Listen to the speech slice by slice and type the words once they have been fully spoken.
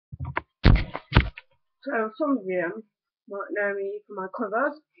So some of you might know me for my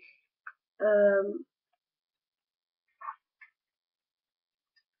covers. Um,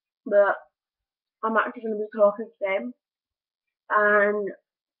 but I'm actually going to be talking today, and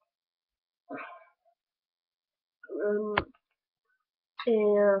um,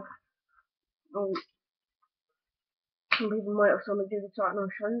 yeah, um, some people might have something to do with certain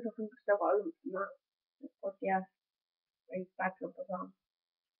notions. I think I've still got a lump from that. But yeah, very bad lump as well.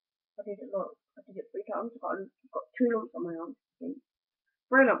 I did it lot. I did it 3 times. I've got 2 lumps on my arm.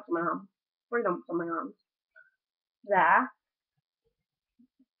 3 lumps on my arm. 3 lumps on my arms. There,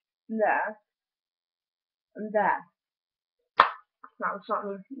 there, and there. That was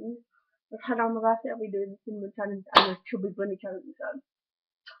starting with me. I've had on my last I'll be doing the cinnamon challenge and the chubby bunny challenge, so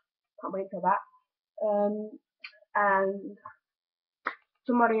can't wait for that. And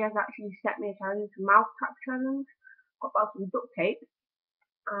somebody has actually set me a challenge, mouth tap challenge. Got about some duct tape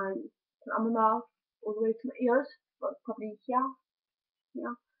and put it on my mouth all the way to my ears, but probably here,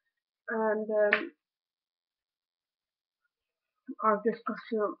 yeah. And I've just got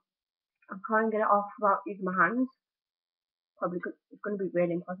to try and get it off without using my hands. Probably it's going to be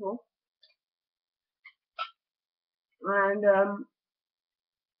really impossible. And um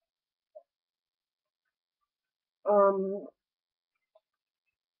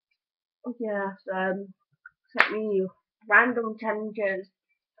yes, set me random challenges.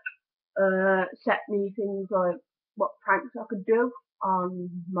 Set me things like what pranks I could do on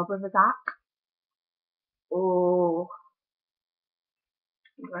my brother Zach, or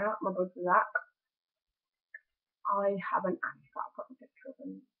yeah, my brother Zach. I haven't actually got a proper picture of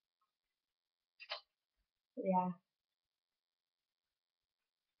him. But yeah.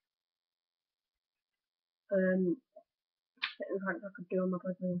 Certain pranks I could do on my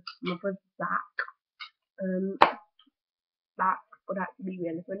brother Zach. That would actually be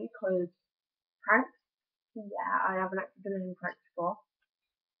really funny because pranks. Yeah, I haven't actually done any pranks before.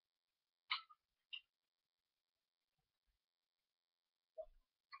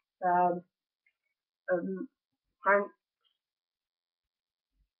 Um, prank.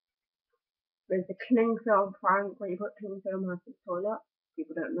 There's the cling film prank where you put cling film on the toilet.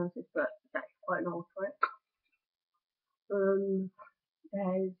 People don't know this, but it's actually quite an old trick.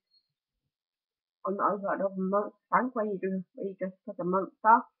 There's on the other side of a monster prank where you just put a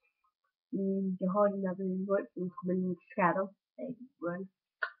monster. You're hiding every work and come in and scare them. They run.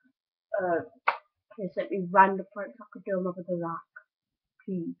 There's certainly random pranks I could do on other than that.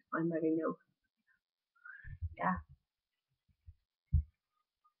 Please, I'm very new. Yeah.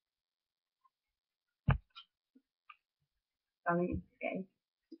 I mean, okay.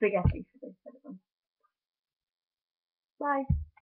 Spaghetti for this. Bye.